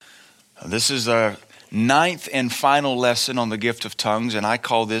This is our ninth and final lesson on the gift of tongues, and I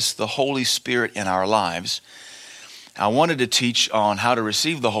call this the Holy Spirit in our lives. I wanted to teach on how to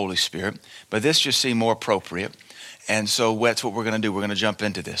receive the Holy Spirit, but this just seemed more appropriate, and so that's what we're going to do. We're going to jump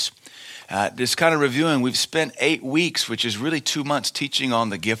into this. Just kind of reviewing, we've spent 8 weeks, which is really 2 months, teaching on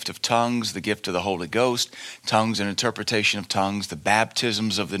the gift of tongues, the gift of the Holy Ghost, tongues and interpretation of tongues, the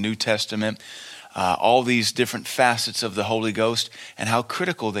baptisms of the New Testament, all these different facets of the Holy Ghost and how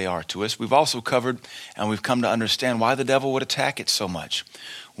critical they are to us. We've also covered, and we've come to understand why the devil would attack it so much.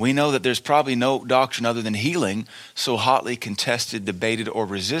 We know that there's probably no doctrine other than healing so hotly contested, debated, or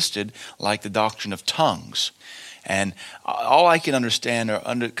resisted like the doctrine of tongues. And all I can understand or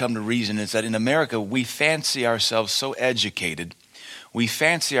come to reason is that in America, we fancy ourselves so educated. We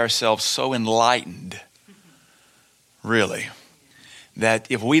fancy ourselves so enlightened, really, that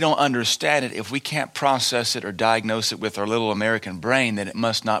if we don't understand it, if we can't process it or diagnose it with our little American brain, then it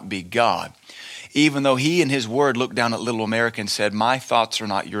must not be God. Even though he in his word looked down at little America and said, my thoughts are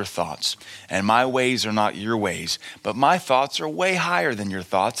not your thoughts, and my ways are not your ways, but my thoughts are way higher than your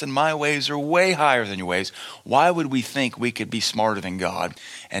thoughts, and my ways are way higher than your ways. Why would we think we could be smarter than God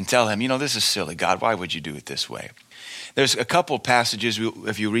and tell him, this is silly, God, why would you do it this way? There's a couple of passages,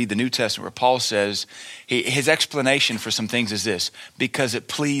 if you read the New Testament, where Paul says, his explanation for some things is this: because it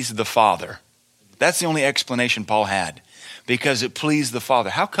pleased the Father. That's the only explanation Paul had. Because it pleased the Father.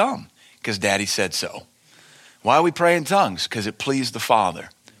 How come? Because Daddy said so. Why we pray in tongues? Because it pleased the Father.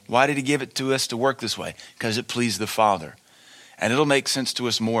 Why did he give it to us to work this way? Because it pleased the Father. And it'll make sense to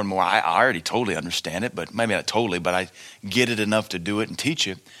us more and more. I already totally understand it, but maybe not totally, but I get it enough to do it and teach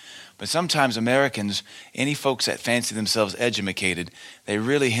it. But sometimes Americans, any folks that fancy themselves educated, they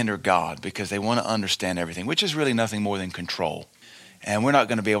really hinder God because they want to understand everything, which is really nothing more than control. And we're not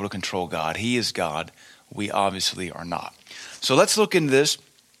going to be able to control God. He is God. We obviously are not. So let's look into this.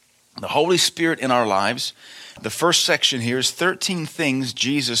 The Holy Spirit in our lives. The first section here is 13 things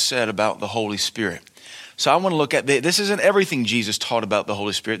Jesus said about the Holy Spirit. So I want to look at, this isn't everything Jesus taught about the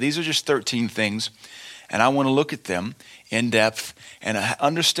Holy Spirit. These are just 13 things. And I want to look at them in depth and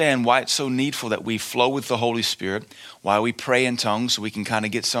understand why it's so needful that we flow with the Holy Spirit, why we pray in tongues so we can kind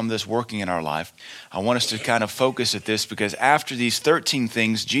of get some of this working in our life. I want us to kind of focus at this because after these 13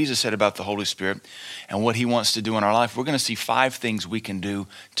 things Jesus said about the Holy Spirit and what he wants to do in our life, we're going to see 5 things we can do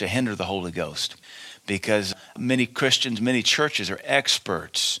to hinder the Holy Ghost. Because many Christians, many churches are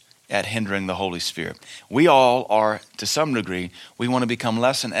experts at hindering the Holy Spirit. We all are, to some degree, we want to become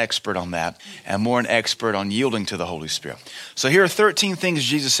less an expert on that and more an expert on yielding to the Holy Spirit. So here are 13 things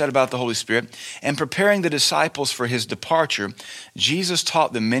Jesus said about the Holy Spirit. And preparing the disciples for his departure, Jesus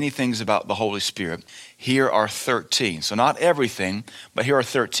taught them many things about the Holy Spirit. Here are 13. So not everything, but here are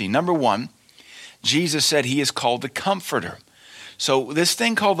 13. Number 1, Jesus said he is called the Comforter. So this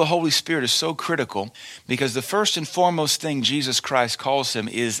thing called the Holy Spirit is so critical because the first and foremost thing Jesus Christ calls him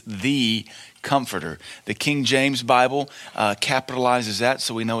is the Comforter. The King James Bible capitalizes that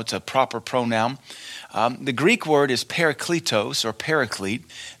so we know it's a proper pronoun. The Greek word is parakletos or paraclete.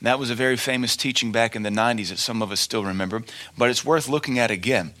 And that was a very famous teaching back in the 90s that some of us still remember, but it's worth looking at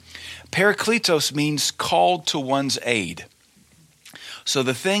again. Parakletos means called to one's aid. So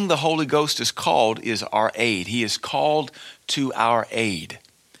the thing the Holy Ghost is called is our aid. He is called to our aid.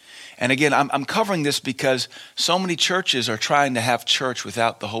 And again, I'm covering this because so many churches are trying to have church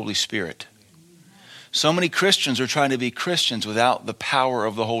without the Holy Spirit. So many Christians are trying to be Christians without the power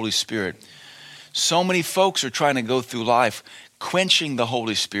of the Holy Spirit. So many folks are trying to go through life quenching the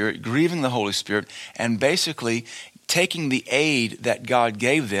Holy Spirit, grieving the Holy Spirit, and basically taking the aid that God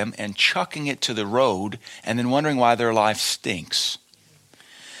gave them and chucking it to the road and then wondering why their life stinks.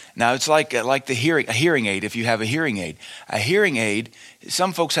 Now, it's like a hearing aid, if you have a hearing aid. A hearing aid,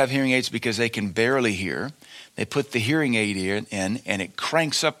 some folks have hearing aids because they can barely hear. They put the hearing aid in and it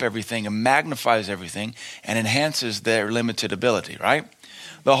cranks up everything and magnifies everything and enhances their limited ability, right?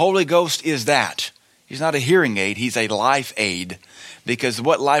 The Holy Ghost is that. He's not a hearing aid, he's a life aid. Because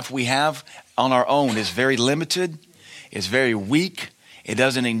what life we have on our own is very limited, is very weak. It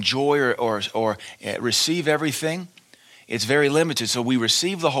doesn't enjoy or receive everything. It's very limited. So we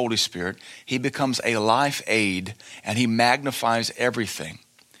receive the Holy Spirit. He becomes a life aid and he magnifies everything.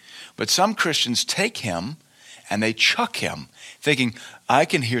 But some Christians take him and they chuck him thinking, I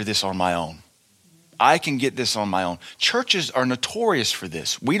can hear this on my own. I can get this on my own. Churches are notorious for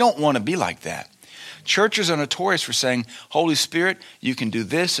this. We don't want to be like that. Churches are notorious for saying, Holy Spirit, you can do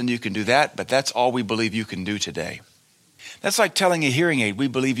this and you can do that, but that's all we believe you can do today. That's like telling a hearing aid, we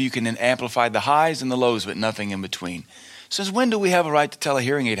believe you can amplify the highs and the lows, but nothing in between. Since when do we have a right to tell a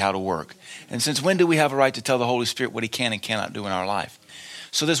hearing aid how to work? And since when do we have a right to tell the Holy Spirit what he can and cannot do in our life?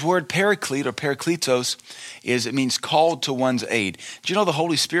 So this word paraclete or parakletos it means called to one's aid. Do you know the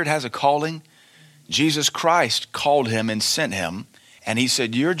Holy Spirit has a calling? Jesus Christ called him and sent him. And he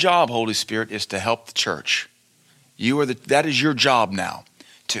said, your job, Holy Spirit, is to help the church. That is your job now,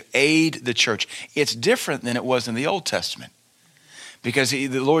 to aid the church. It's different than it was in the Old Testament. Because the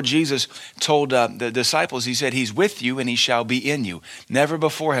Lord Jesus told the disciples, he said, he's with you and he shall be in you. Never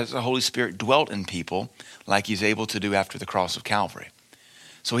before has the Holy Spirit dwelt in people like he's able to do after the cross of Calvary.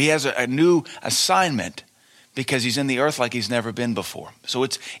 So he has a new assignment because he's in the earth like he's never been before. So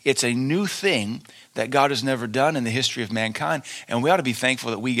it's a new thing that God has never done in the history of mankind. And we ought to be thankful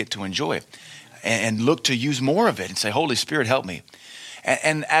that we get to enjoy it and look to use more of it and say, Holy Spirit, help me.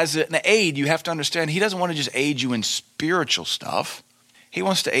 And as an aid, you have to understand, he doesn't want to just aid you in spiritual stuff. He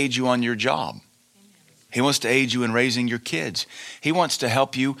wants to aid you on your job. He wants to aid you in raising your kids. He wants to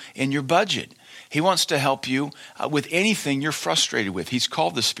help you in your budget. He wants to help you with anything you're frustrated with. He's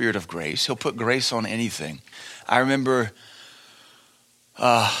called the Spirit of grace. He'll put grace on anything. I remember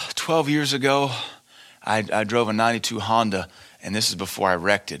 12 years ago, I drove a 92 Honda, and this is before I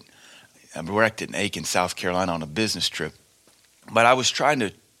wrecked it. I wrecked it in Aiken, South Carolina on a business trip. But I was trying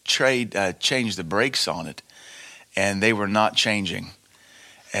to change the brakes on it, and they were not changing.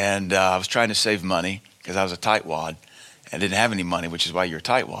 And I was trying to save money because I was a tightwad and didn't have any money, which is why you're a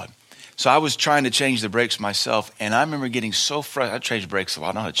tightwad. So I was trying to change the brakes myself, and I remember getting so frustrated. I changed brakes a lot.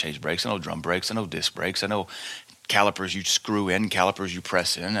 I know how to change brakes. I know drum brakes. I know disc brakes. I know calipers you screw in, calipers you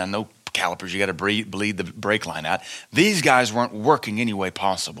press in. I know calipers you got to bleed the brake line out. These guys weren't working any way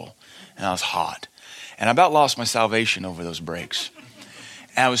possible, and I was hot. And I about lost my salvation over those brakes.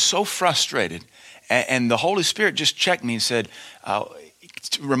 And I was so frustrated, and the Holy Spirit just checked me and said,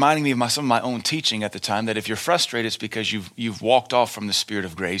 reminding me of some of my own teaching at the time, that if you're frustrated, it's because you've walked off from the Spirit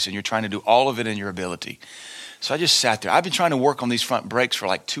of grace and you're trying to do all of it in your ability. So I just sat there. I've been trying to work on these front brakes for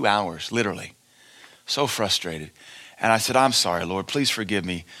like 2 hours, literally. So frustrated. And I said, I'm sorry, Lord, please forgive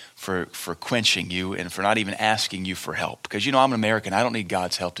me for quenching you and for not even asking you for help. Because I'm an American. I don't need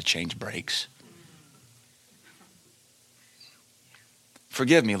God's help to change brakes.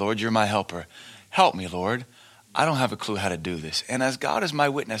 Forgive me, Lord, you're my helper. Help me, Lord. I don't have a clue how to do this. And as God is my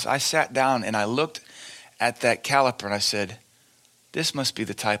witness, I sat down and I looked at that caliper and I said, this must be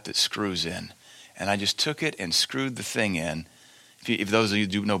the type that screws in. And I just took it and screwed the thing in. If those of you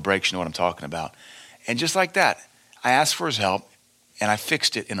do know brakes, you know what I'm talking about. And just like that, I asked for his help and I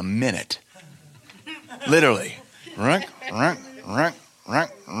fixed it in a minute. Literally.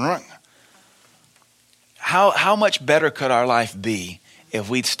 How much better could our life be if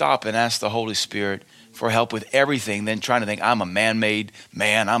we'd stop and ask the Holy Spirit for help with everything than trying to think, I'm a man-made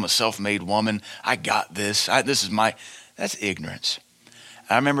man, I'm a self-made woman, I got this, that's ignorance.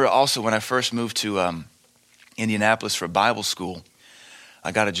 I remember also when I first moved to Indianapolis for Bible school,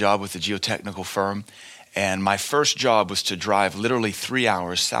 I got a job with a geotechnical firm, and my first job was to drive literally 3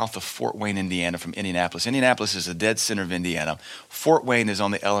 hours south of Fort Wayne, Indiana from Indianapolis. Indianapolis is the dead center of Indiana. Fort Wayne is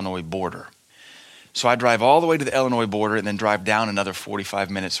on the Illinois border. So I drive all the way to the Illinois border and then drive down another 45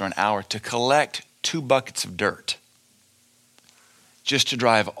 minutes or an hour to collect 2 buckets of dirt just to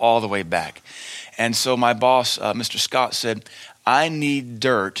drive all the way back. And so my boss, Mr. Scott, said, I need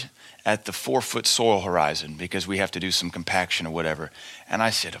dirt at the 4-foot soil horizon because we have to do some compaction or whatever. And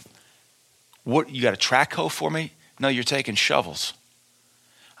I said, what, you got a track hoe for me? No, you're taking shovels.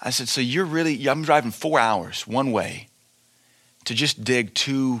 I said, so I'm driving 4 hours one way to just dig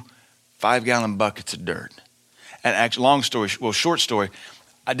 2 5-gallon buckets of dirt. And actually, short story,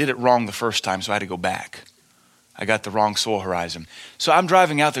 I did it wrong the first time, so I had to go back. I got the wrong soil horizon. So I'm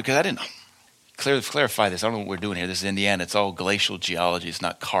driving out there because I didn't clarify this. I don't know what we're doing here. This is Indiana. It's all glacial geology. It's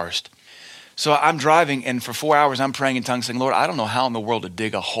not karst. So I'm driving, and for 4 hours, I'm praying in tongues, saying, Lord, I don't know how in the world to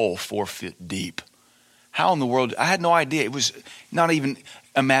dig a hole 4 feet deep. How in the world? I had no idea. It was not even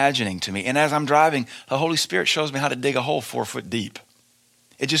imagining to me. And as I'm driving, the Holy Spirit shows me how to dig a hole 4 foot deep.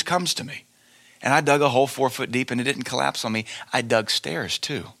 It just comes to me. And I dug a hole 4 foot deep, and it didn't collapse on me. I dug stairs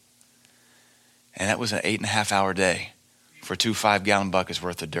too. And that was an 8.5 hour day for 2 5-gallon buckets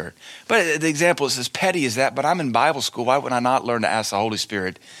worth of dirt. But the example is as petty as that, but I'm in Bible school. Why would I not learn to ask the Holy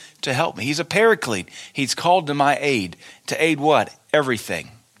Spirit to help me? He's a paraclete. He's called to my aid. To aid what? Everything.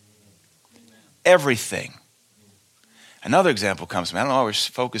 Everything. Another example comes to me. I don't know why we're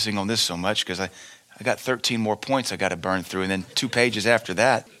focusing on this so much because I got 13 more points I got to burn through and then 2 pages after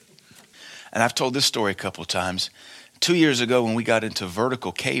that. And I've told this story a couple of times. 2 years ago when we got into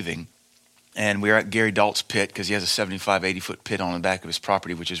vertical caving, and we were at Gary Dalt's pit because he has a 75, 80-foot pit on the back of his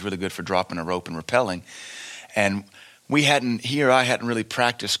property, which is really good for dropping a rope and rappelling. And I hadn't really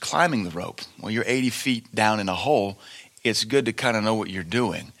practiced climbing the rope. Well, you're 80 feet down in a hole. it's good to kind of know what you're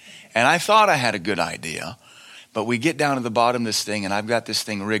doing. And I thought I had a good idea, but we get down to the bottom of this thing, and I've got this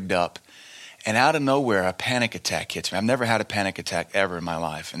thing rigged up, and out of nowhere, a panic attack hits me. I've never had a panic attack ever in my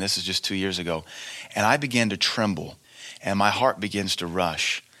life, and this is just 2 years ago. And I began to tremble, and my heart begins to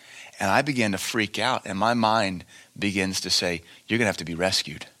rush, and I began to freak out, and my mind begins to say, you're going to have to be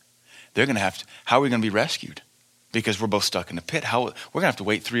rescued. They're going to have to, how are we going to be rescued? Because we're both stuck in the pit. We're going to have to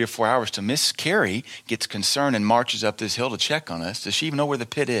wait 3 or 4 hours till Miss Carrie gets concerned and marches up this hill to check on us. Does she even know where the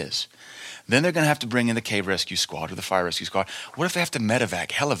pit is? Then they're going to have to bring in the cave rescue squad or the fire rescue squad. What if they have to medevac,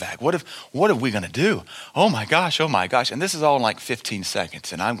 helivac? What are we going to do? Oh my gosh. And this is all in like 15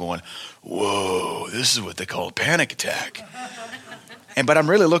 seconds. And I'm going, whoa, this is what they call a panic attack. But I'm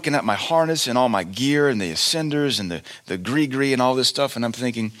really looking at my harness and all my gear and the ascenders and the gree and all this stuff. And I'm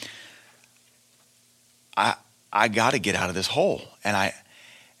thinking, I got to get out of this hole. But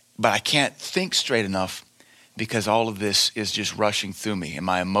I can't think straight enough because all of this is just rushing through me and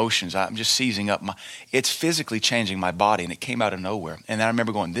my emotions. I'm just seizing up. It's physically changing my body, and it came out of nowhere. And then I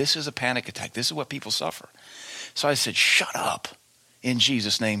remember going, this is a panic attack. This is what people suffer. So I said, shut up. In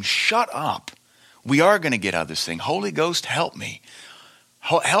Jesus' name, shut up. We are going to get out of this thing. Holy Ghost, help me.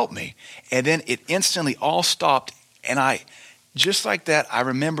 Help me. And then it instantly all stopped, and just like that, I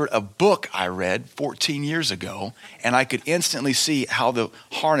remembered a book I read 14 years ago, and I could instantly see how the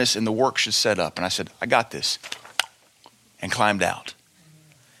harness and the work should set up. And I said, I got this, and climbed out.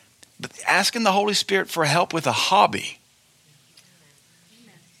 But asking the Holy Spirit for help with a hobby,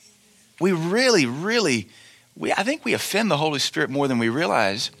 we really, I think we offend the Holy Spirit more than we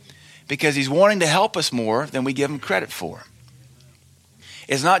realize, because he's wanting to help us more than we give him credit for.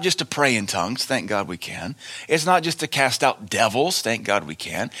 It's not just to pray in tongues, thank God we can. It's not just to cast out devils, thank God we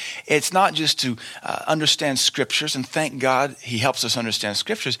can. It's not just to understand scriptures, and thank God he helps us understand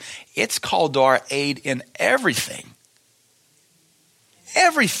scriptures. It's called to our aid in everything.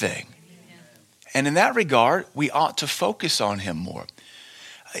 Everything. And in that regard, we ought to focus on him more.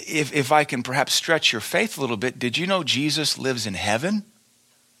 If I can perhaps stretch your faith a little bit, did you know Jesus lives in heaven?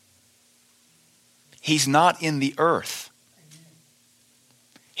 He's not in the earth.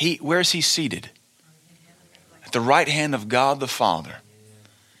 Where is he seated? At the right hand of God the Father.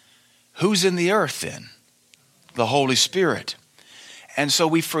 Who's in the earth then? The Holy Spirit. And so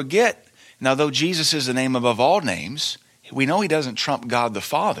we forget, now though Jesus is the name above all names, we know he doesn't trump God the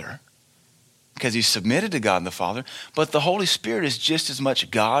Father because he's submitted to God the Father, but the Holy Spirit is just as much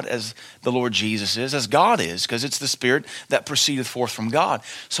God as the Lord Jesus is, as God is, because it's the Spirit that proceedeth forth from God.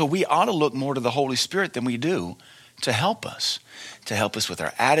 So we ought to look more to the Holy Spirit than we do to help us with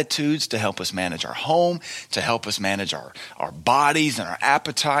our attitudes, to help us manage our home, to help us manage our bodies and our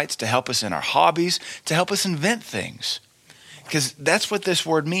appetites, to help us in our hobbies, to help us invent things. Because that's what this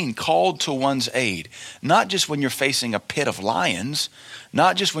word means, called to one's aid. Not just when you're facing a pit of lions,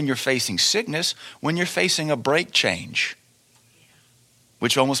 not just when you're facing sickness, when you're facing a brake change,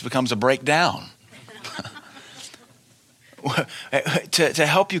 which almost becomes a breakdown. To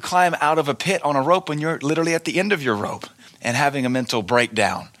help you climb out of a pit on a rope when you're literally at the end of your rope and having a mental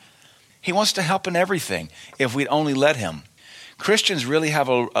breakdown. He wants to help in everything if we'd only let him. Christians really have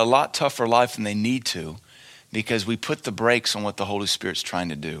a lot tougher life than they need to because we put the brakes on what the Holy Spirit's trying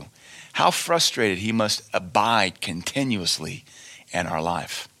to do. How frustrated he must abide continuously in our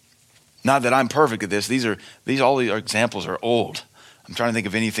life. Not that I'm perfect at this. All these examples are old. I'm trying to think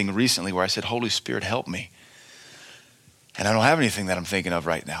of anything recently where I said, Holy Spirit, help me. And I don't have anything that I'm thinking of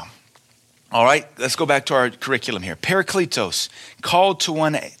right now. All right, let's go back to our curriculum here. Parakletos, called to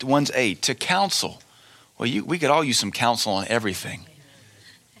one's aid, to counsel. Well, we could all use some counsel on everything.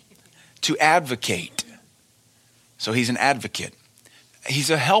 To advocate. So he's an advocate. He's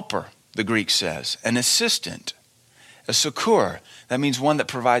a helper, the Greek says, an assistant, a succor. That means one that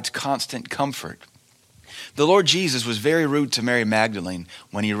provides constant comfort. The Lord Jesus was very rude to Mary Magdalene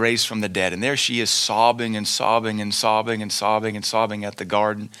when he raised from the dead. And there she is sobbing and sobbing and sobbing and sobbing and sobbing at the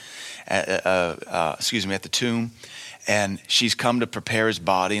garden, at the tomb. And she's come to prepare his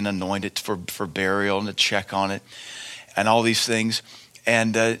body and anoint it for burial and to check on it and all these things.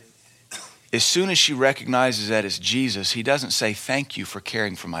 And as soon as she recognizes that it's Jesus, he doesn't say, thank you for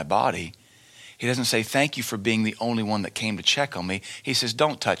caring for my body. He doesn't say, thank you for being the only one that came to check on me. He says,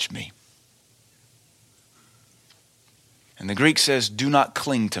 don't touch me. And the Greek says, do not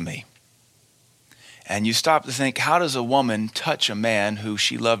cling to me. And you stop to think, how does a woman touch a man who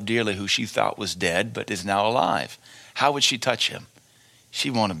she loved dearly, who she thought was dead, but is now alive? How would she touch him?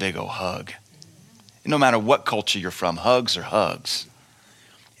 She'd want a big old hug. No matter what culture you're from, hugs are hugs.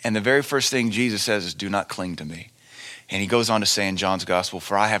 And the very first thing Jesus says is, do not cling to me. And he goes on to say in John's gospel,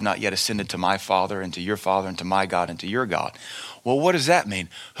 for I have not yet ascended to my Father and to your Father and to my God and to your God. Well, what does that mean?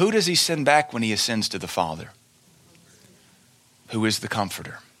 Who does he send back when he ascends to the Father? Who is the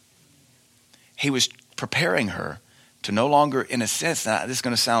Comforter? He was preparing her to no longer, in a sense, now this is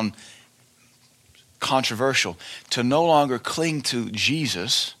going to sound controversial, to no longer cling to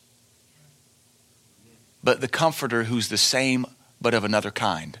Jesus, but the Comforter who's the same but of another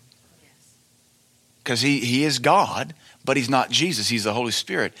kind. Because he is God, but he's not Jesus. He's the Holy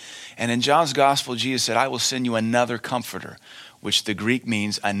Spirit. And in John's gospel, Jesus said, I will send you another Comforter, which the Greek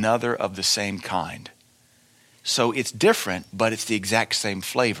means another of the same kind. So it's different, but it's the exact same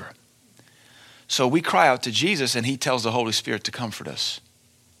flavor. So we cry out to Jesus and he tells the Holy Spirit to comfort us.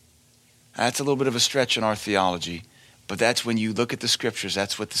 That's a little bit of a stretch in our theology, but that's when you look at the scriptures,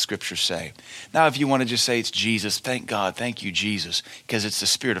 that's what the scriptures say. Now, if you want to just say it's Jesus, thank God, thank you, Jesus, because it's the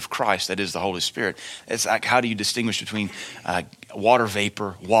Spirit of Christ that is the Holy Spirit. It's like, how do you distinguish between water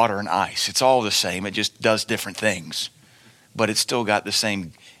vapor, water, and ice? It's all the same. It just does different things, but it's still got the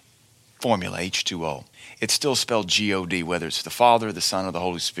same formula, H2O. It's still spelled G-O-D, whether it's the Father, the Son, or the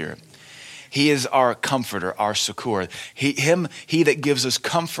Holy Spirit. He is our comforter, our succor. He that gives us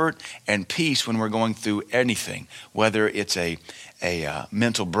comfort and peace when we're going through anything, whether it's a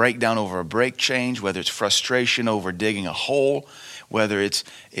mental breakdown over a brake change, whether it's frustration over digging a hole, whether it's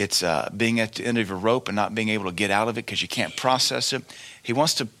being at the end of a rope and not being able to get out of it because you can't process it. He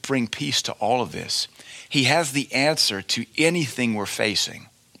wants to bring peace to all of this. He has the answer to anything we're facing.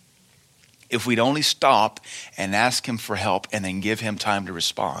 If we'd only stop and ask him for help and then give him time to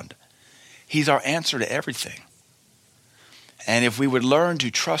respond. He's our answer to everything. And if we would learn to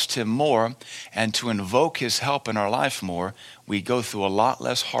trust him more and to invoke his help in our life more, we go through a lot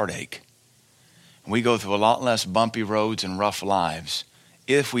less heartache. We go through a lot less bumpy roads and rough lives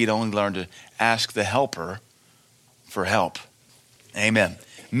if we'd only learn to ask the helper for help. Amen.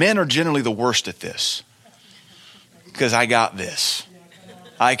 Men are generally the worst at this because I got this.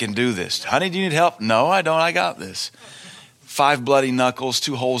 I can do this. Honey, do you need help? No, I don't. I got this. 5 bloody knuckles,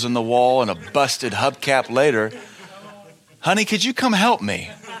 2 holes in the wall, and a busted hubcap later. Honey, could you come help me?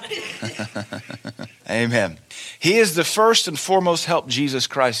 Amen. He is the first and foremost help Jesus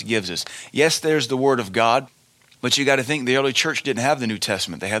Christ gives us. Yes, there's the Word of God, but you got to think the early church didn't have the New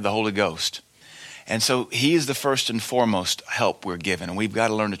Testament. They had the Holy Ghost. And so he is the first and foremost help we're given, and we've got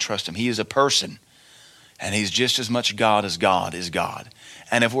to learn to trust him. He is a person, and he's just as much God is God.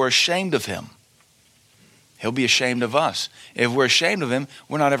 And if we're ashamed of him, he'll be ashamed of us. If we're ashamed of him,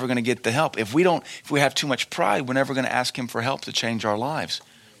 we're not ever going to get the help. If we have too much pride, we're never going to ask him for help to change our lives.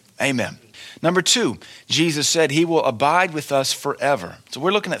 Amen. Number 2, Jesus said he will abide with us forever. So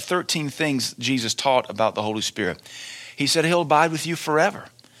we're looking at 13 things Jesus taught about the Holy Spirit. He said he'll abide with you forever.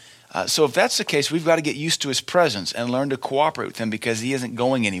 So if that's the case, we've got to get used to his presence and learn to cooperate with him because he isn't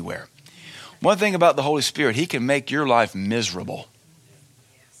going anywhere. One thing about the Holy Spirit, he can make your life miserable.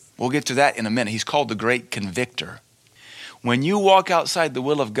 We'll get to that in a minute. He's called the great convictor. When you walk outside the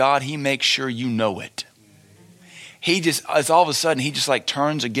will of God, he makes sure you know it. All of a sudden, he just like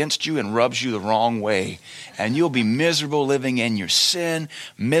turns against you and rubs you the wrong way. And you'll be miserable living in your sin,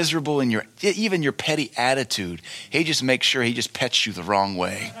 miserable in even your petty attitude. He just makes sure he just pets you the wrong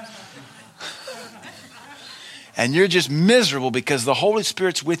way. And you're just miserable because the Holy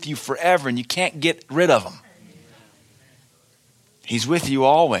Spirit's with you forever and you can't get rid of him. He's with you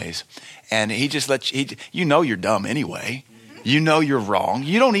always. And he just lets you know you're dumb anyway. You know you're wrong.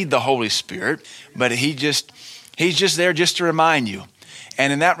 You don't need the Holy Spirit, but he's just there just to remind you.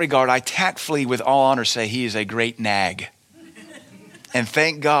 And in that regard, I tactfully, with all honor, say he is a great nag. And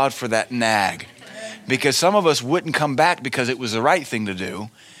thank God for that nag. Because some of us wouldn't come back because it was the right thing to do.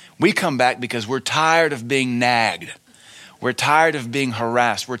 We come back because we're tired of being nagged. We're tired of being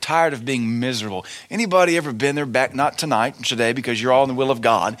harassed. We're tired of being miserable. Anybody ever been there back, not tonight, today, because you're all in the will of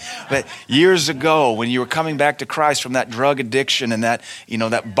God, but years ago when you were coming back to Christ from that drug addiction and that,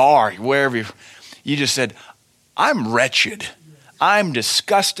 that bar, wherever you just said, I'm wretched. I'm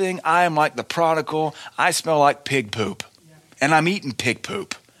disgusting. I am like the prodigal. I smell like pig poop. And I'm eating pig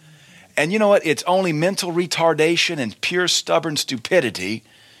poop. And you know what? It's only mental retardation and pure stubborn stupidity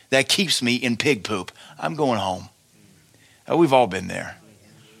that keeps me in pig poop. I'm going home. Oh, we've all been there.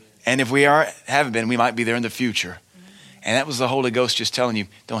 And if we haven't been, we might be there in the future. And that was the Holy Ghost just telling you,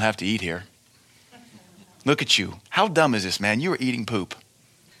 don't have to eat here. Look at you. How dumb is this, man? You are eating poop.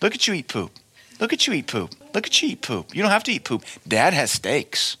 Look at you eat poop. Look at you eat poop. Look at you eat poop. You don't have to eat poop. Dad has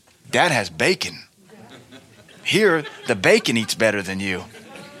steaks. Dad has bacon. Here, the bacon eats better than you.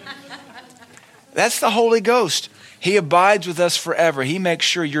 That's the Holy Ghost. He abides with us forever. He makes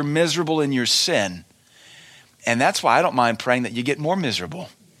sure you're miserable in your sin. And that's why I don't mind praying that you get more miserable.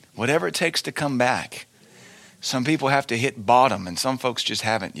 Whatever it takes to come back. Some people have to hit bottom, and some folks just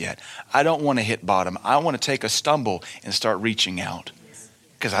haven't yet. I don't want to hit bottom. I want to take a stumble and start reaching out.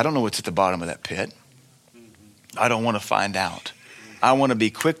 Because I don't know what's at the bottom of that pit. I don't want to find out. I want to be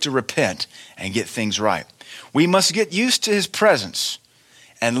quick to repent and get things right. We must get used to his presence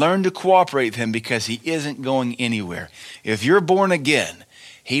and learn to cooperate with him because he isn't going anywhere. If you're born again,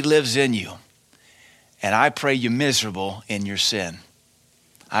 he lives in you. And I pray you're miserable in your sin.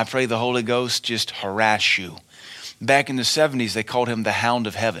 I pray the Holy Ghost just harass you. Back in the 70s, they called him the Hound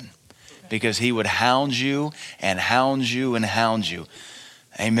of Heaven because he would hound you and hound you and hound you.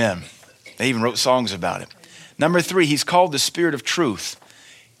 Amen. They even wrote songs about it. Number 3, he's called the Spirit of Truth.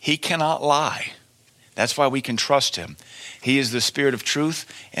 He cannot lie. That's why we can trust him. He is the Spirit of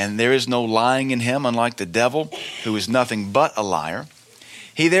truth, and there is no lying in him, unlike the devil, who is nothing but a liar.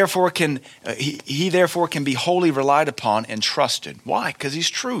 He therefore can be wholly relied upon and trusted. Why? Because he's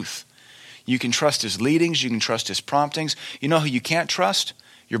truth. You can trust his leadings. You can trust his promptings. You know who you can't trust?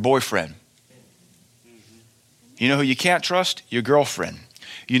 Your boyfriend. You know who you can't trust? Your girlfriend.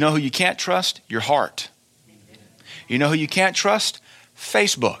 You know who you can't trust? Your heart. You know who you can't trust?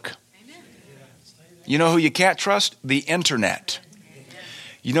 Facebook. You know who you can't trust? The internet.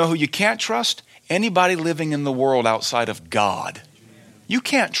 You know who you can't trust? Anybody living in the world outside of God. You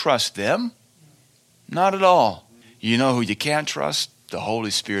can't trust them. Not at all. You know who you can't trust? The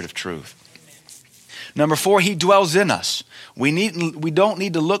Holy Spirit of truth. Number 4, he dwells in us. We don't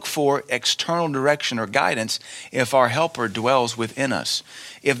need to look for external direction or guidance if our helper dwells within us.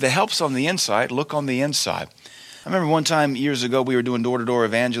 If the help's on the inside, look on the inside. I remember one time years ago, we were doing door-to-door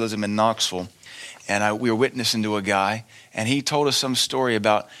evangelism in Knoxville, and we were witnessing to a guy, and he told us some story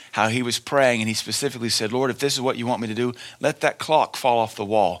about how he was praying, and he specifically said, Lord, if this is what you want me to do, let that clock fall off the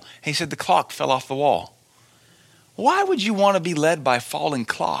wall. And he said, the clock fell off the wall. Why would you want to be led by falling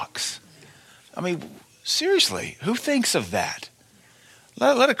clocks? I mean, seriously, who thinks of that?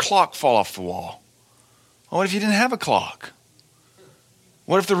 Let a clock fall off the wall. Well, what if you didn't have a clock?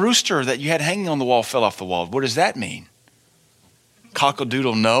 What if the rooster that you had hanging on the wall fell off the wall? What does that mean?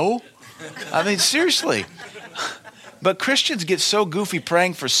 Cock-a-doodle no? I mean, seriously. But Christians get so goofy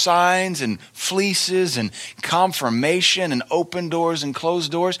praying for signs and fleeces and confirmation and open doors and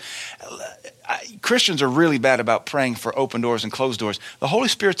closed doors. Christians are really bad about praying for open doors and closed doors. The Holy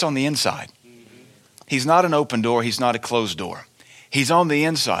Spirit's on the inside. He's not an open door. He's not a closed door. He's on the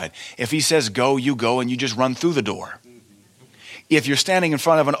inside. If he says go, you go, and you just run through the door. If you're standing in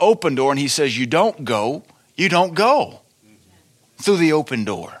front of an open door and he says you don't go, you don't go through the open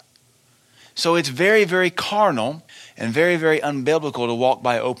door. So it's very, very carnal and very, very unbiblical to walk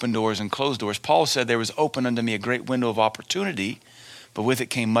by open doors and closed doors. Paul said there was open unto me a great window of opportunity, but with it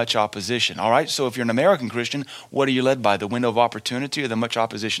came much opposition. All right, so if you're an American Christian, what are you led by? The window of opportunity or the much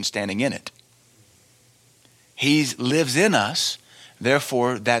opposition standing in it? He lives in us,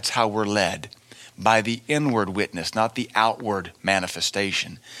 therefore that's how we're led. By the inward witness, not the outward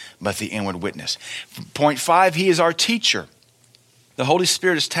manifestation, but the inward witness. Point 5, he is our teacher. The Holy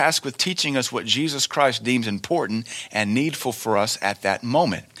Spirit is tasked with teaching us what Jesus Christ deems important and needful for us at that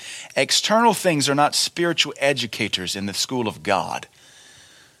moment. External things are not spiritual educators in the school of God.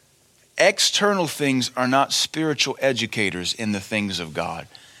 External things are not spiritual educators in the things of God.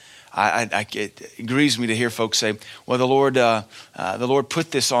 It grieves me to hear folks say, well, the Lord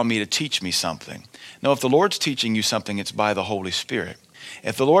put this on me to teach me something. No, if the Lord's teaching you something, it's by the Holy Spirit.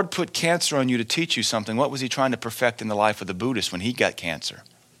 If the Lord put cancer on you to teach you something, what was he trying to perfect in the life of the Buddhist when he got cancer?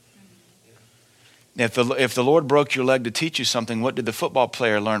 If the Lord broke your leg to teach you something, what did the football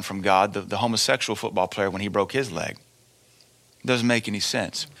player learn from God, the homosexual football player, when he broke his leg? It doesn't make any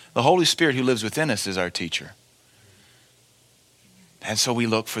sense. The Holy Spirit who lives within us is our teacher. And so we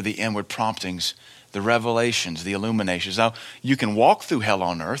look for the inward promptings, the revelations, the illuminations. Now, you can walk through hell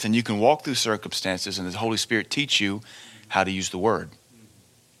on earth and you can walk through circumstances and the Holy Spirit teach you how to use the word.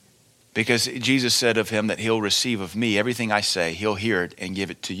 Because Jesus said of him that he'll receive of me everything I say, he'll hear it and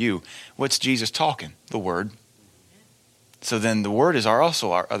give it to you. What's Jesus talking? The word. So then the word is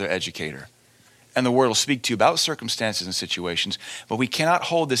also our other educator. And the word will speak to you about circumstances and situations. But we cannot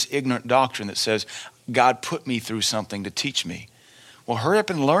hold this ignorant doctrine that says, God put me through something to teach me. Well, hurry up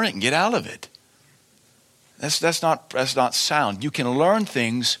and learn it and get out of it. That's not sound. You can learn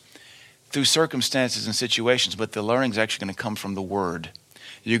things through circumstances and situations, but the learning is actually going to come from the word.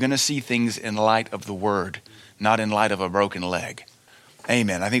 You're going to see things in light of the word, not in light of a broken leg.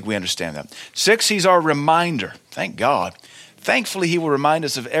 Amen. I think we understand that. 6, he's our reminder. Thank God. Thankfully, he will remind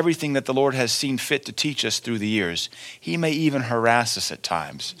us of everything that the Lord has seen fit to teach us through the years. He may even harass us at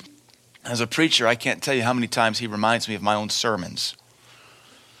times. As a preacher, I can't tell you how many times he reminds me of my own sermons.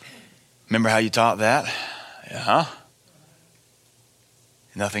 Remember how you taught that? Yeah.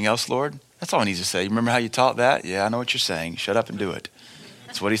 Nothing else, Lord? That's all he needs to say. Remember how you taught that? Yeah, I know what you're saying. Shut up and do it.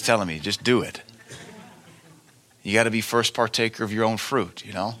 That's what he's telling me. Just do it. You got to be first partaker of your own fruit,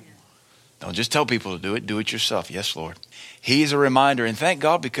 you know. Don't just tell people to do it. Do it yourself. Yes, Lord. He's a reminder. And thank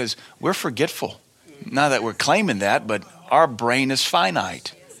God, because we're forgetful. Not that we're claiming that, but our brain is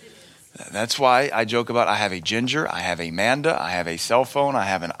finite. That's why I joke about I have a Ginger, I have a Amanda, I have a cell phone, I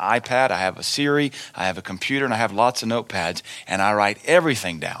have an iPad, I have a Siri, I have a computer, and I have lots of notepads, and I write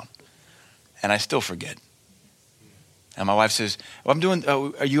everything down. And I still forget. And my wife says, well,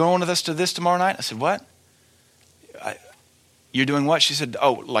 are you going with us to this tomorrow night? I said, what? You're doing what? She said,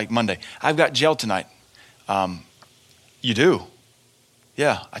 oh, like Monday. I've got jail tonight. You do?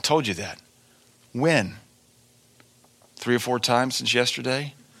 Yeah, I told you that. When? 3 or 4 times since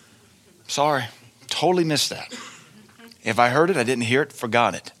yesterday? Sorry, totally missed that. If I heard it, I didn't hear it,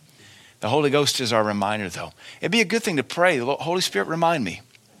 forgot it. The Holy Ghost is our reminder, though. It'd be a good thing to pray. The Holy Spirit, remind me.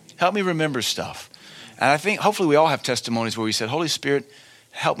 Help me remember stuff. And I think hopefully we all have testimonies where we said, Holy Spirit,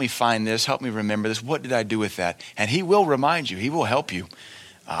 help me find this. Help me remember this. What did I do with that? And he will remind you. He will help you.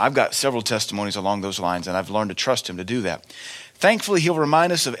 I've got several testimonies along those lines, and I've learned to trust him to do that. Thankfully, he'll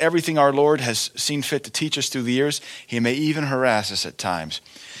remind us of everything our Lord has seen fit to teach us through the years. He may even harass us at times.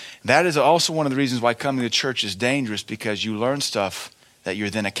 That is also one of the reasons why coming to church is dangerous, because you learn stuff that you're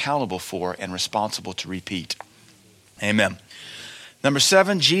then accountable for and responsible to repeat. Amen. Number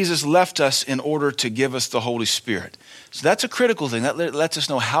 7, Jesus left us in order to give us the Holy Spirit. So that's a critical thing. That lets us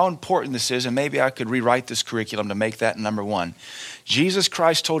know how important this is, and maybe I could rewrite this curriculum to make that number 1. Jesus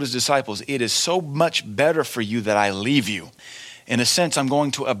Christ told his disciples, it is so much better for you that I leave you. In a sense, I'm going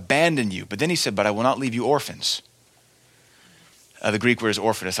to abandon you. But then he said, but I will not leave you orphans. The Greek word is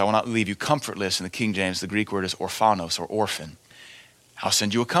orphanus. I will not leave you comfortless. In the King James, the Greek word is orphanos, or orphan. I'll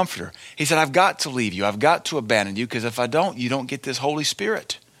send you a comforter. He said, I've got to leave you. I've got to abandon you, because if I don't, you don't get this Holy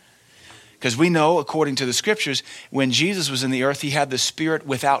Spirit. Because we know, according to the scriptures, when Jesus was in the earth, he had the Spirit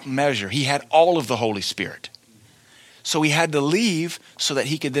without measure. He had all of the Holy Spirit. So he had to leave so that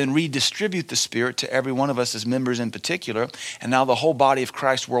he could then redistribute the Spirit to every one of us as members in particular. And now the whole body of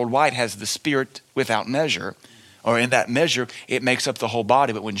Christ worldwide has the Spirit without measure. Or in that measure, it makes up the whole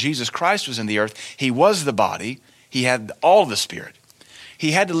body. But when Jesus Christ was in the earth, he was the body. He had all the Spirit.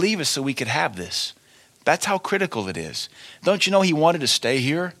 He had to leave us so we could have this. That's how critical it is. Don't you know he wanted to stay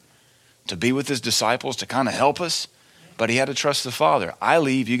here, to be with his disciples, to kind of help us? But he had to trust the Father. I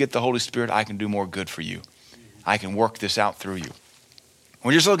leave, you get the Holy Spirit, I can do more good for you. I can work this out through you.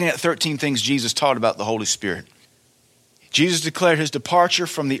 We're just looking at 13 things Jesus taught about the Holy Spirit. Jesus declared his departure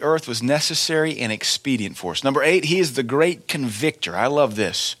from the earth was necessary and expedient for us. Number 8, he is the great convictor. I love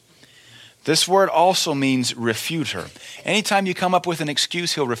this. This word also means refuter. Anytime you come up with an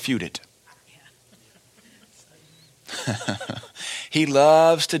excuse, he'll refute it. He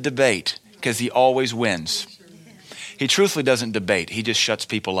loves to debate because he always wins. He truthfully doesn't debate. He just shuts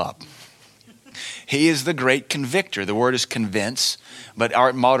people up. He is the great convictor. The word is convince, but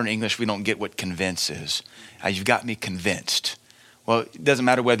our modern English, we don't get what convince is. You've got me convinced. Well, it doesn't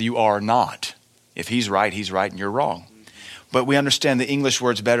matter whether you are or not. If he's right, and you're wrong. But we understand the English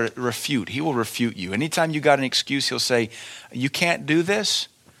word's better, refute. He will refute you. Anytime you got an excuse, he'll say, you can't do this?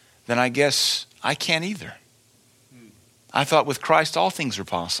 Then I guess I can't either. I thought with Christ all things are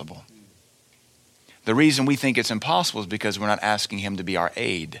possible. The reason we think it's impossible is because we're not asking him to be our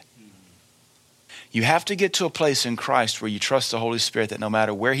aid. You have to get to a place in Christ where you trust the Holy Spirit that no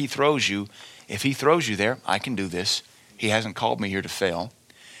matter where he throws you, if he throws you there, I can do this. He hasn't called me here to fail.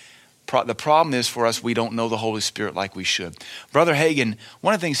 The problem is for us, we don't know the Holy Spirit like we should. Brother Hagin,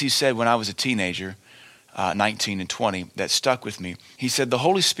 one of the things he said when I was a teenager, 19 and 20, that stuck with me, he said, the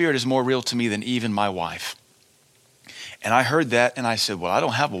Holy Spirit is more real to me than even my wife. And I heard that and I said, well, I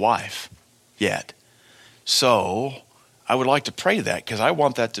don't have a wife yet. So I would like to pray that because I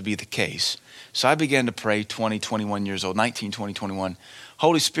want that to be the case. So I began to pray 20, 21 years old, 19, 20, 21.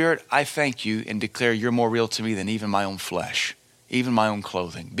 Holy Spirit, I thank you and declare you're more real to me than even my own flesh, even my own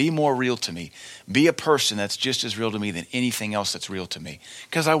clothing. Be more real to me. Be a person that's just as real to me than anything else that's real to me.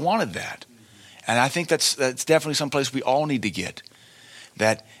 Because I wanted that. And I think that's definitely someplace we all need to get.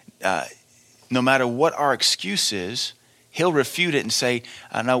 That no matter what our excuse is, he'll refute it and say,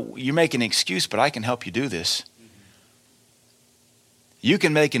 no, you're making an excuse, but I can help you do this. You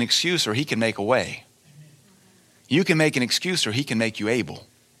can make an excuse or he can make a way. You can make an excuse or he can make you able.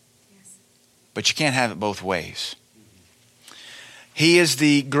 But you can't have it both ways. He is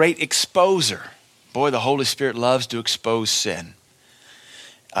the great exposer. Boy, the Holy Spirit loves to expose sin.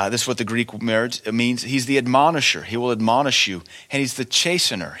 This is what the Greek word means. He's the admonisher. He will admonish you. And he's the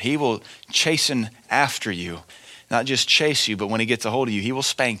chastener. He will chasten after you. Not just chase you, but when he gets a hold of you, he will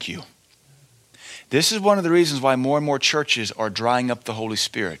spank you. This is one of the reasons why more and more churches are drying up the Holy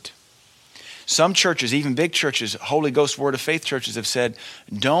Spirit. Some churches, even big churches, Holy Ghost Word of Faith churches have said,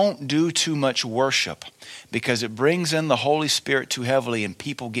 don't do too much worship because it brings in the Holy Spirit too heavily and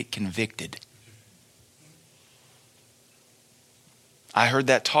people get convicted. I heard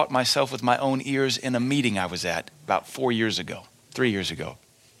that taught myself with my own ears in a meeting I was at about 3 years ago.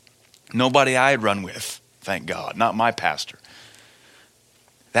 Nobody I had run with, thank God, not my pastor.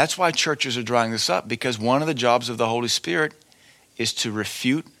 That's why churches are drying this up, because one of the jobs of the Holy Spirit is to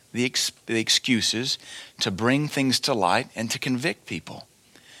refute the excuses, to bring things to light, and to convict people.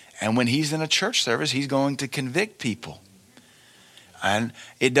 And when he's in a church service, he's going to convict people. And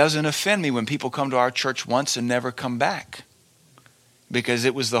it doesn't offend me when people come to our church once and never come back, because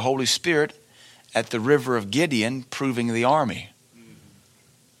it was the Holy Spirit at the river of Gideon proving the army.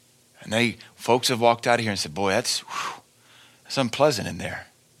 And folks have walked out of here and said, boy, that's unpleasant in there.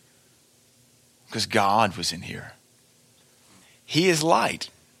 Because God was in here. He is light.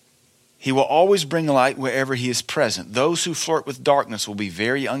 He will always bring light wherever he is present. Those who flirt with darkness will be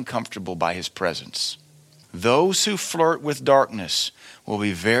very uncomfortable by his presence. Those who flirt with darkness will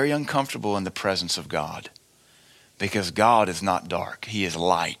be very uncomfortable in the presence of God. Because God is not dark. He is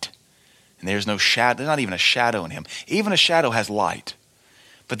light. And there's no shadow. There's not even a shadow in him. Even a shadow has light.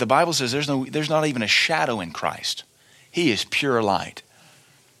 But the Bible says there's not even a shadow in Christ. He is pure light.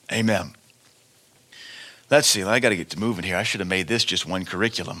 Amen. Let's see. I got to get to moving here. I should have made this just one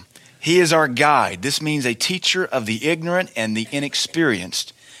curriculum. He is our guide. This means a teacher of the ignorant and the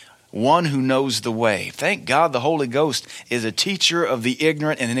inexperienced, one who knows the way. Thank God the Holy Ghost is a teacher of the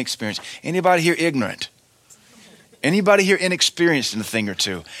ignorant and inexperienced. Anybody here ignorant? Anybody here inexperienced in a thing or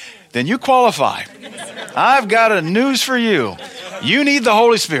two? Then you qualify. I've got a news for you. You need the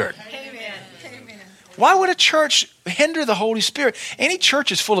Holy Spirit. Why would a church hinder the Holy Spirit? Any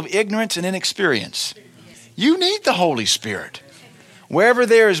church is full of ignorance and inexperience. You need the Holy Spirit. Wherever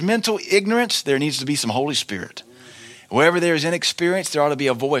there is mental ignorance, there needs to be some Holy Spirit. Wherever there is inexperience, there ought to be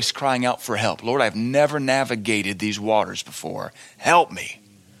a voice crying out for help. Lord, I've never navigated these waters before. Help me.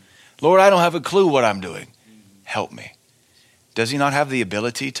 Lord, I don't have a clue what I'm doing. Help me. Does he not have the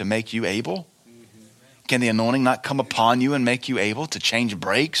ability to make you able? Can the anointing not come upon you and make you able to change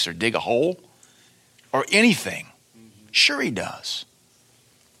brakes or dig a hole or anything? Sure he does.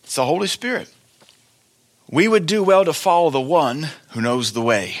 It's the Holy Spirit. We would do well to follow the one who knows the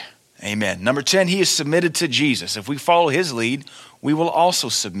way. Amen. Number 10, he is submitted to Jesus. If we follow his lead, we will also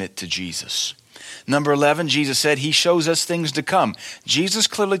submit to Jesus. Number 11, Jesus said he shows us things to come. Jesus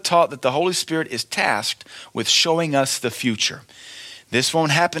clearly taught that the Holy Spirit is tasked with showing us the future. This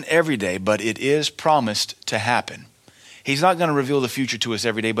won't happen every day, but it is promised to happen. He's not going to reveal the future to us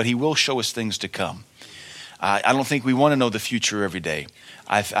every day, but he will show us things to come. I don't think we want to know the future every day.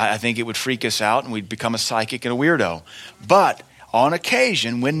 I think it would freak us out and we'd become a psychic and a weirdo. But on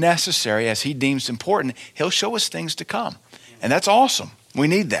occasion, when necessary, as he deems important, he'll show us things to come. And that's awesome. We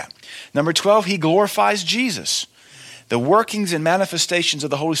need that. Number 12, he glorifies Jesus. The workings and manifestations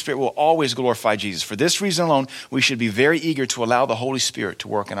of the Holy Spirit will always glorify Jesus. For this reason alone, we should be very eager to allow the Holy Spirit to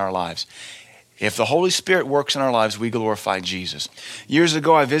work in our lives. If the Holy Spirit works in our lives, we glorify Jesus. Years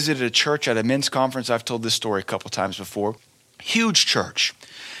ago, I visited a church at a men's conference. I've told this story a couple times before. Huge church.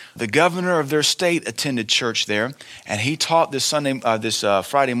 The governor of their state attended church there, and he taught this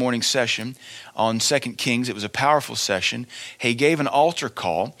Friday morning session on 2 Kings. It was a powerful session. He gave an altar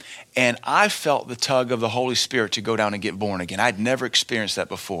call, and I felt the tug of the Holy Spirit to go down and get born again. I'd never experienced that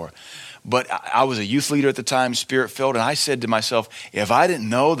before. But I was a youth leader at the time, Spirit-filled, and I said to myself, if I didn't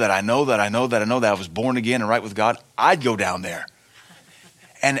know that I was born again and right with God, I'd go down there.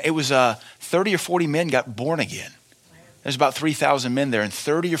 And it was 30 or 40 men got born again. There's about 3,000 men there, and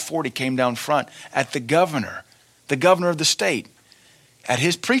 30 or 40 came down front at the governor of the state, at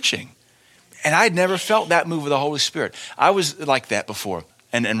his preaching. And I'd never felt that move of the Holy Spirit. I was like that before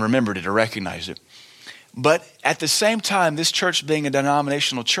and remembered it or recognized it. But at the same time, this church being a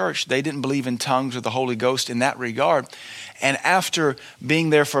denominational church, they didn't believe in tongues or the Holy Ghost in that regard. And after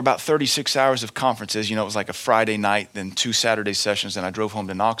being there for about 36 hours of conferences, it was like a Friday night, then 2 Saturday sessions, and I drove home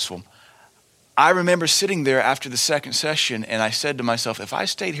to Knoxville. I remember sitting there after the second session, and I said to myself, if I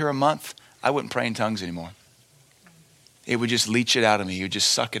stayed here a month, I wouldn't pray in tongues anymore. It would just leach it out of me. It would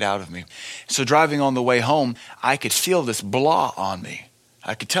just suck it out of me. So driving on the way home, I could feel this blah on me.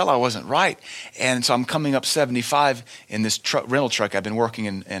 I could tell I wasn't right. And so I'm coming up 75 in this rental truck. I've been working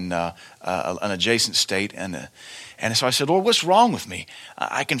in an adjacent state. And so I said, Lord, what's wrong with me?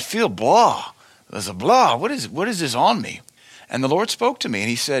 I can feel blah. There's a blah. What is this on me? And the Lord spoke to me and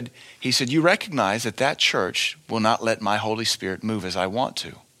he said, you recognize that church will not let my Holy Spirit move as I want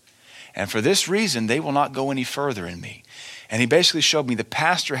to. And for this reason, they will not go any further in me. And he basically showed me the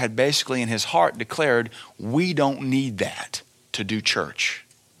pastor had basically in his heart declared, we don't need that to do church.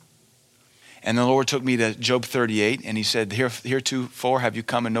 And the Lord took me to Job 38 and he said, heretofore have you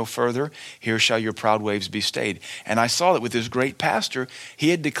come and no further? Here shall your proud waves be stayed. And I saw that with this great pastor, he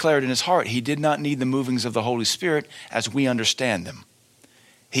had declared in his heart, he did not need the movings of the Holy Spirit as we understand them.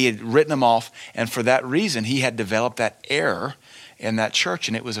 He had written them off, and for that reason, he had developed that error in that church,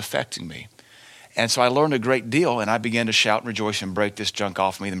 and it was affecting me. And so I learned a great deal, and I began to shout and rejoice and break this junk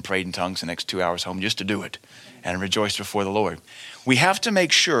off me, then prayed in tongues the next 2 hours home just to do it and rejoice before the Lord. We have to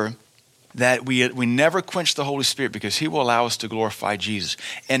make sure that we never quench the Holy Spirit because he will allow us to glorify Jesus.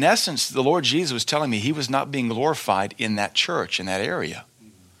 In essence, the Lord Jesus was telling me he was not being glorified in that church, in that area.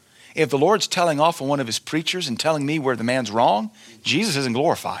 If the Lord's telling off on one of his preachers and telling me where the man's wrong, Jesus isn't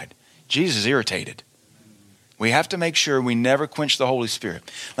glorified. Jesus is irritated. We have to make sure we never quench the Holy Spirit.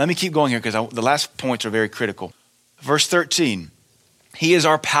 Let me keep going here because the last points are very critical. Verse 13, he is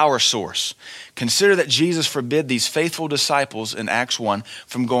our power source. Consider that Jesus forbid these faithful disciples in Acts 1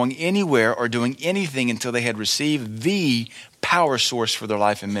 from going anywhere or doing anything until they had received the power source for their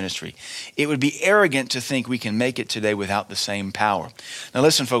life and ministry. It would be arrogant to think we can make it today without the same power. Now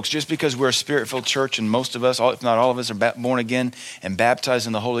listen, folks, just because we're a Spirit-filled church and most of us, if not all of us, are born again and baptized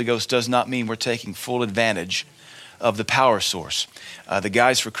in the Holy Ghost does not mean we're taking full advantage of the power source. The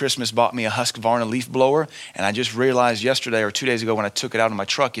guys for Christmas bought me a Husqvarna leaf blower, and I just realized yesterday or 2 days ago when I took it out of my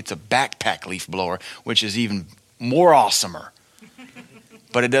truck, it's a backpack leaf blower, which is even more awesomer.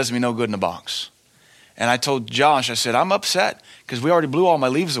 But it does me no good in a box. And I told Josh, I said, I'm upset because we already blew all my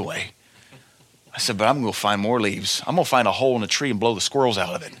leaves away. I said, but I'm going to go find more leaves. I'm going to find a hole in a tree and blow the squirrels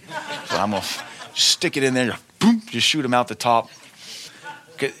out of it. So I'm going to just stick it in there, boom, just shoot them out the top.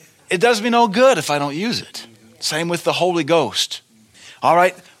 It does me no good if I don't use it. Same with the Holy Ghost. All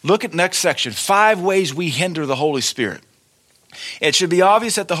right, look at next section. 5 ways we hinder the Holy Spirit. It should be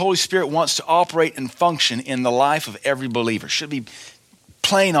obvious that the Holy Spirit wants to operate and function in the life of every believer. Should be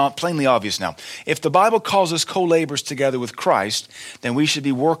plainly obvious now. If the Bible calls us co-laborers together with Christ, then we should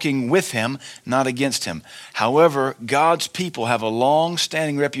be working with him, not against him. However, God's people have a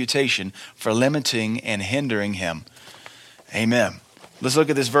long-standing reputation for limiting and hindering him. Amen. Let's look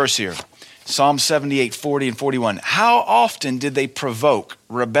at this verse here. Psalm 78, 40 and 41. How often did they provoke,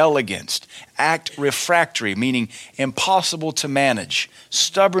 rebel against, act refractory, meaning impossible to manage,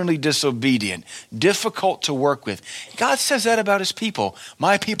 stubbornly disobedient, difficult to work with? God says that about his people.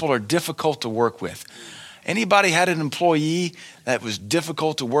 My people are difficult to work with. Anybody had an employee that was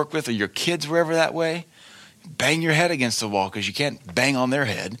difficult to work with, or your kids were ever that way? Bang your head against the wall because you can't bang on their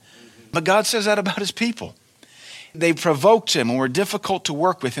head. But God says that about his people. They provoked him and were difficult to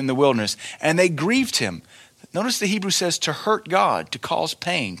work with in the wilderness, and they grieved him. Notice the Hebrew says to hurt God, to cause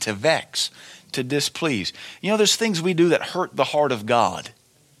pain, to vex, to displease. You know, there's things we do that hurt the heart of God.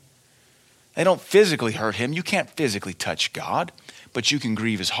 They don't physically hurt him. You can't physically touch God, but you can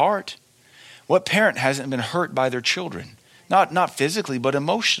grieve his heart. What parent hasn't been hurt by their children? Not physically, but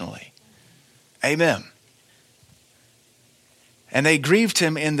emotionally. Amen. And they grieved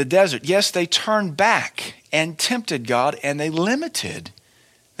him in the desert. Yes, they turned back and tempted God, and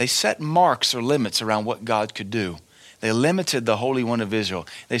they set marks or limits around what God could do. They limited the Holy One of Israel.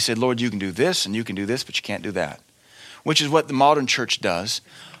 They said, Lord, you can do this and you can do this, but you can't do that. Which is what the modern church does.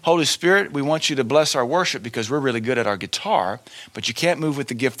 Holy Spirit, we want you to bless our worship because we're really good at our guitar, but you can't move with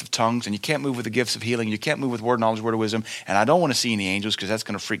the gift of tongues, and you can't move with the gifts of healing. You can't move with word knowledge, word of wisdom, and I don't want to see any angels because that's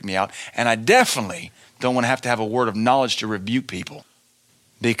going to freak me out. And I definitely don't want to have a word of knowledge to rebuke people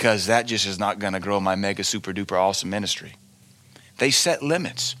because that just is not going to grow my mega super duper awesome ministry. They set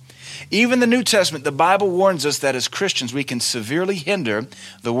limits. Even the New Testament, the Bible warns us that as Christians we can severely hinder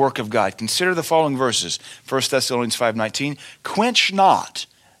the work of God. Consider the following verses. 1 Thessalonians 5:19, quench not,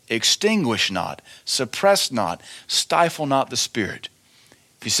 extinguish not, suppress not, stifle not the Spirit.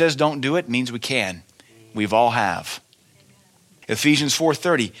 If he says don't do it, it means we can. We've all have. Ephesians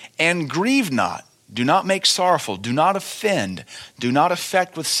 4:30, and grieve not. Do not make sorrowful. Do not offend. Do not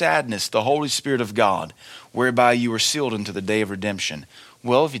affect with sadness the Holy Spirit of God, whereby you are sealed unto the day of redemption.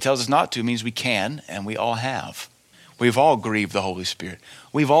 Well, if he tells us not to, it means we can, and we all have. We've all grieved the Holy Spirit.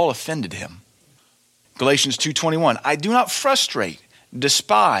 We've all offended him. Galatians 2:21, I do not frustrate,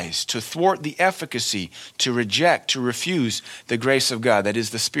 despise, to thwart the efficacy, to reject, to refuse the grace of God. That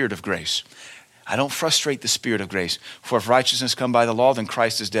is the Spirit of grace. I don't frustrate the Spirit of grace. For if righteousness come by the law, then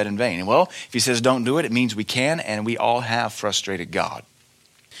Christ is dead in vain. Well, if he says don't do it, it means we can, and we all have frustrated God.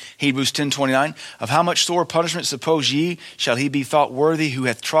 Hebrews 10:29, of how much sore punishment suppose ye shall he be thought worthy who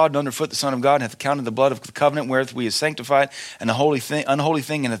hath trodden underfoot the Son of God, and hath counted the blood of the covenant wherewith we are sanctified, an unholy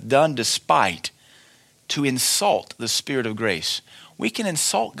thing, and hath done despite to insult the Spirit of grace. We can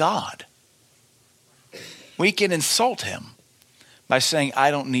insult God. We can insult him by saying,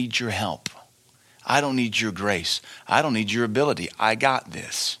 I don't need your help. I don't need your grace. I don't need your ability. I got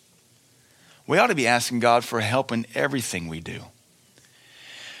this. We ought to be asking God for help in everything we do.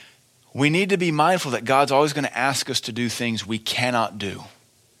 We need to be mindful that God's always going to ask us to do things we cannot do.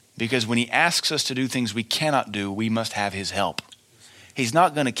 Because when he asks us to do things we cannot do, we must have his help. He's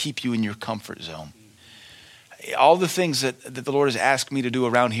not going to keep you in your comfort zone. All the things that the Lord has asked me to do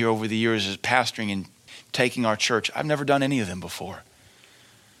around here over the years as pastoring and taking our church, I've never done any of them before.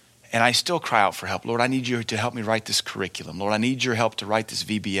 And I still cry out for help. Lord, I need you to help me write this curriculum. Lord, I need your help to write this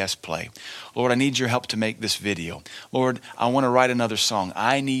VBS play. Lord, I need your help to make this video. Lord, I want to write another song.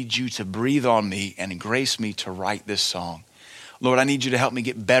 I need you to breathe on me and grace me to write this song. Lord, I need you to help me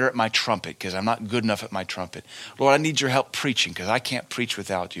get better at my trumpet because I'm not good enough at my trumpet. Lord, I need your help preaching because I can't preach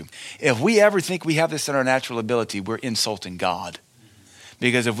without you. If we ever think we have this in our natural ability, we're insulting God.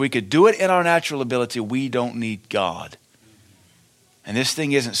 Because if we could do it in our natural ability, we don't need God. And this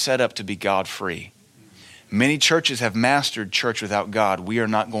thing isn't set up to be God-free. Many churches have mastered church without God. We are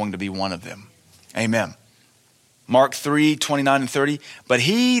not going to be one of them. Amen. Mark 3:29 and 30. But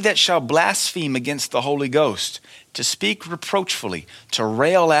he that shall blaspheme against the Holy Ghost, to speak reproachfully, to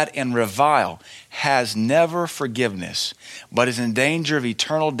rail at and revile, has never forgiveness, but is in danger of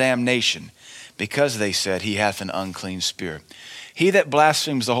eternal damnation, because they said he hath an unclean spirit. He that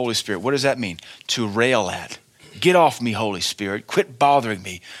blasphemes the Holy Spirit, what does that mean? To rail at. Get off me, Holy Spirit. Quit bothering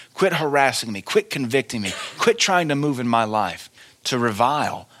me. Quit harassing me. Quit convicting me. Quit trying to move in my life. To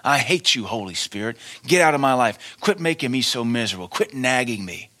revile. I hate you, Holy Spirit. Get out of my life. Quit making me so miserable. Quit nagging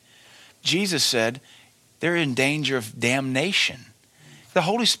me. Jesus said they're in danger of damnation. The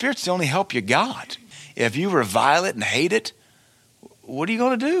Holy Spirit's the only help you got. If you revile it and hate it, what are you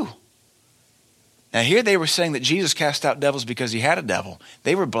going to do? Now here they were saying that Jesus cast out devils because he had a devil.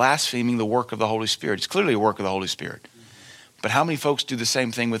 They were blaspheming the work of the Holy Spirit. It's clearly a work of the Holy Spirit. But how many folks do the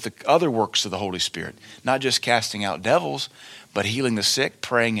same thing with the other works of the Holy Spirit? Not just casting out devils, but healing the sick,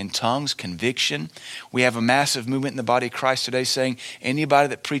 praying in tongues, conviction. We have a massive movement in the body of Christ today saying anybody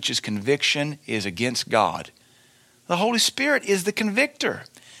that preaches conviction is against God. The Holy Spirit is the convictor.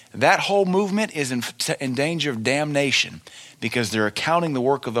 That whole movement is in danger of damnation because they're accounting the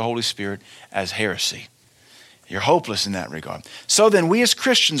work of the Holy Spirit as heresy. You're hopeless in that regard. So then we as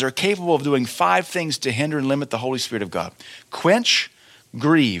Christians are capable of doing 5 things to hinder and limit the Holy Spirit of God. Quench,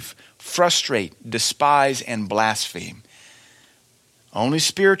 grieve, frustrate, despise, and blaspheme. Only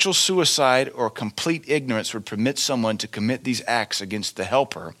spiritual suicide or complete ignorance would permit someone to commit these acts against the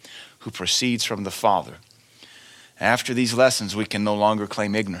helper who proceeds from the Father. After these lessons, we can no longer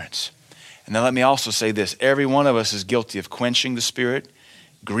claim ignorance. And then let me also say this. Every one of us is guilty of quenching the Spirit,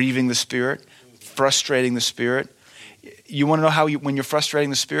 grieving the Spirit, frustrating the Spirit. You want to know how when you're frustrating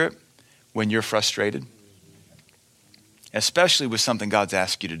the Spirit? When you're frustrated. Especially with something God's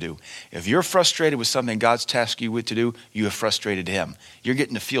asked you to do. If you're frustrated with something God's tasked you with to do, you have frustrated him. You're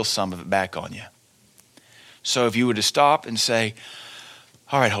getting to feel some of it back on you. So if you were to stop and say,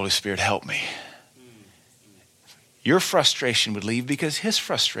 all right, Holy Spirit, help me. Your frustration would leave because his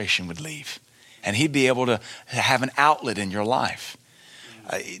frustration would leave. And he'd be able to have an outlet in your life.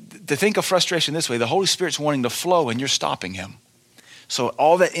 To think of frustration this way, the Holy Spirit's wanting to flow and you're stopping him. So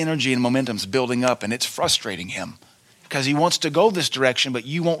all that energy and momentum's building up and it's frustrating him. Because he wants to go this direction, but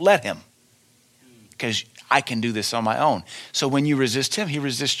you won't let him. Because I can do this on my own. So when you resist him, he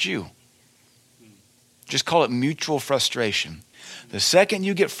resists you. Just call it mutual frustration. The second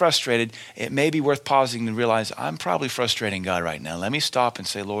you get frustrated, it may be worth pausing and realize, I'm probably frustrating God right now. Let me stop and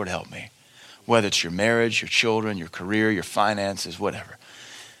say, Lord, help me. Whether it's your marriage, your children, your career, your finances, whatever.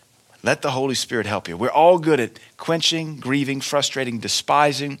 Let the Holy Spirit help you. We're all good at quenching, grieving, frustrating,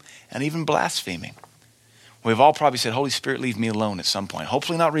 despising, and even blaspheming. We've all probably said, Holy Spirit, leave me alone at some point.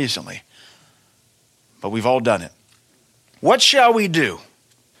 Hopefully not recently. But we've all done it. What shall we do?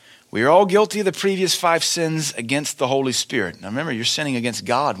 We are all guilty of the previous 5 sins against the Holy Spirit. Now remember, you're sinning against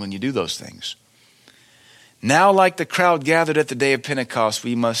God when you do those things. Now, like the crowd gathered at the day of Pentecost,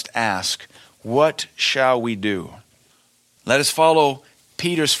 we must ask, what shall we do? Let us follow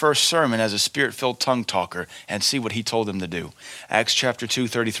Peter's first sermon as a spirit-filled tongue talker and see what he told them to do. Acts chapter 2,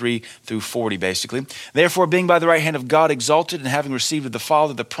 33 through 40, basically. Therefore, being by the right hand of God exalted, and having received of the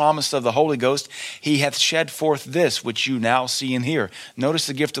Father the promise of the Holy Ghost, he hath shed forth this which you now see and hear. Notice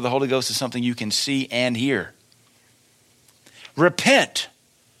the gift of the Holy Ghost is something you can see and hear. Repent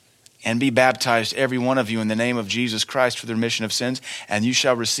and be baptized, every one of you, in the name of Jesus Christ for the remission of sins, and you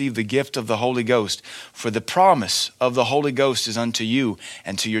shall receive the gift of the Holy Ghost. For the promise of the Holy Ghost is unto you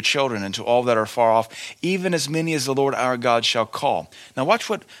and to your children and to all that are far off, even as many as the Lord our God shall call. Now watch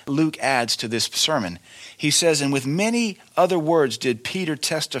what Luke adds to this sermon. He says, and with many other words did Peter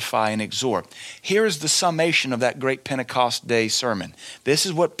testify and exhort. Here is the summation of that great Pentecost Day sermon. This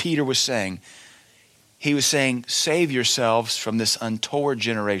is what Peter was saying. He was saying, save yourselves from this untoward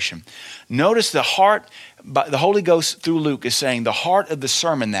generation. Notice the Holy Ghost through Luke is saying the heart of the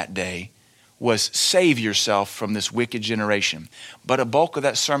sermon that day was save yourself from this wicked generation. But a bulk of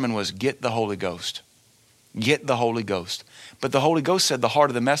that sermon was get the Holy Ghost. Get the Holy Ghost. But the Holy Ghost said the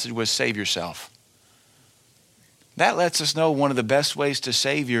heart of the message was save yourself. That lets us know one of the best ways to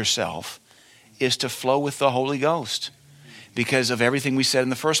save yourself is to flow with the Holy Ghost. Because of everything we said in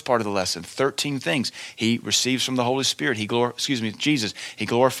the first part of the lesson, 13 things. He receives from the Holy Spirit. Jesus. He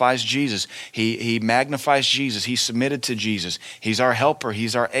glorifies Jesus. He magnifies Jesus. He's submitted to Jesus. He's our helper.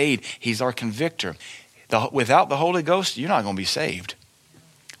 He's our aid. He's our convictor. Without the Holy Ghost, you're not going to be saved.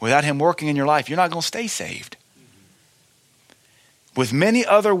 Without him working in your life, you're not going to stay saved. With many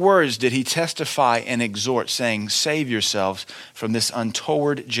other words did he testify and exhort, saying, save yourselves from this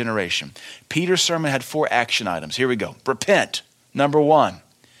untoward generation. Peter's sermon had 4 action items. Here we go. Repent. Number 1.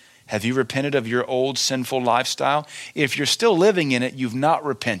 Have you repented of your old sinful lifestyle? If you're still living in it, you've not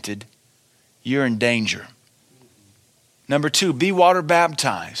repented. You're in danger. Number 2, be water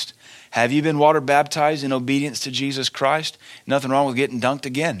baptized. Have you been water baptized in obedience to Jesus Christ? Nothing wrong with getting dunked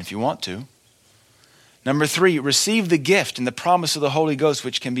again if you want to. Number 3, receive the gift and the promise of the Holy Ghost,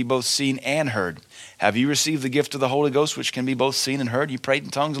 which can be both seen and heard. Have you received the gift of the Holy Ghost, which can be both seen and heard? You prayed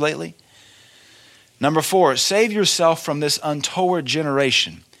in tongues lately? Number 4, save yourself from this untoward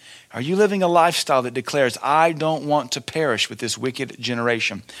generation. Are you living a lifestyle that declares, I don't want to perish with this wicked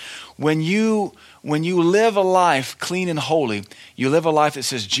generation? When you live a life clean and holy, you live a life that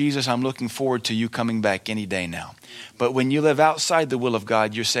says, Jesus, I'm looking forward to you coming back any day now. But when you live outside the will of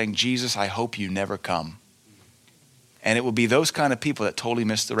God, you're saying, Jesus, I hope you never come. And it will be those kind of people that totally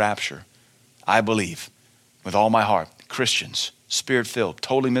miss the rapture. I believe with all my heart. Christians, spirit-filled,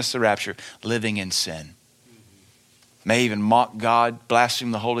 totally miss the rapture, living in sin. May even mock God,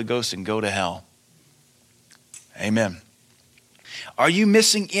 blaspheme the Holy Ghost, and go to hell. Amen. Are you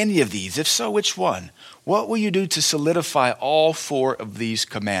missing any of these? If so, which one? What will you do to solidify all 4 of these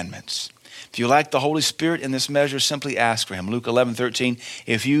commandments? If you lack the Holy Spirit in this measure, simply ask for him. Luke 11:13.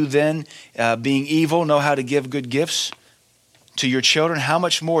 If you then, being evil, know how to give good gifts to your children, how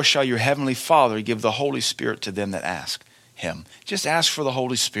much more shall your heavenly Father give the Holy Spirit to them that ask him? Just ask for the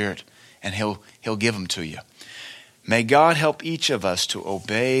Holy Spirit and he'll give them to you. May God help each of us to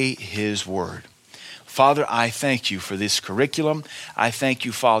obey his word. Father, I thank you for this curriculum. I thank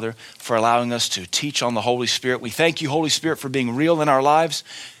you, Father, for allowing us to teach on the Holy Spirit. We thank you, Holy Spirit, for being real in our lives.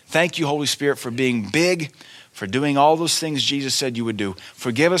 Thank you, Holy Spirit, for being big, for doing all those things Jesus said you would do.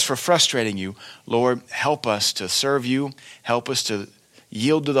 Forgive us for frustrating you. Lord, help us to serve you. Help us to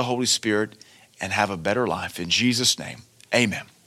yield to the Holy Spirit and have a better life. In Jesus' name, amen.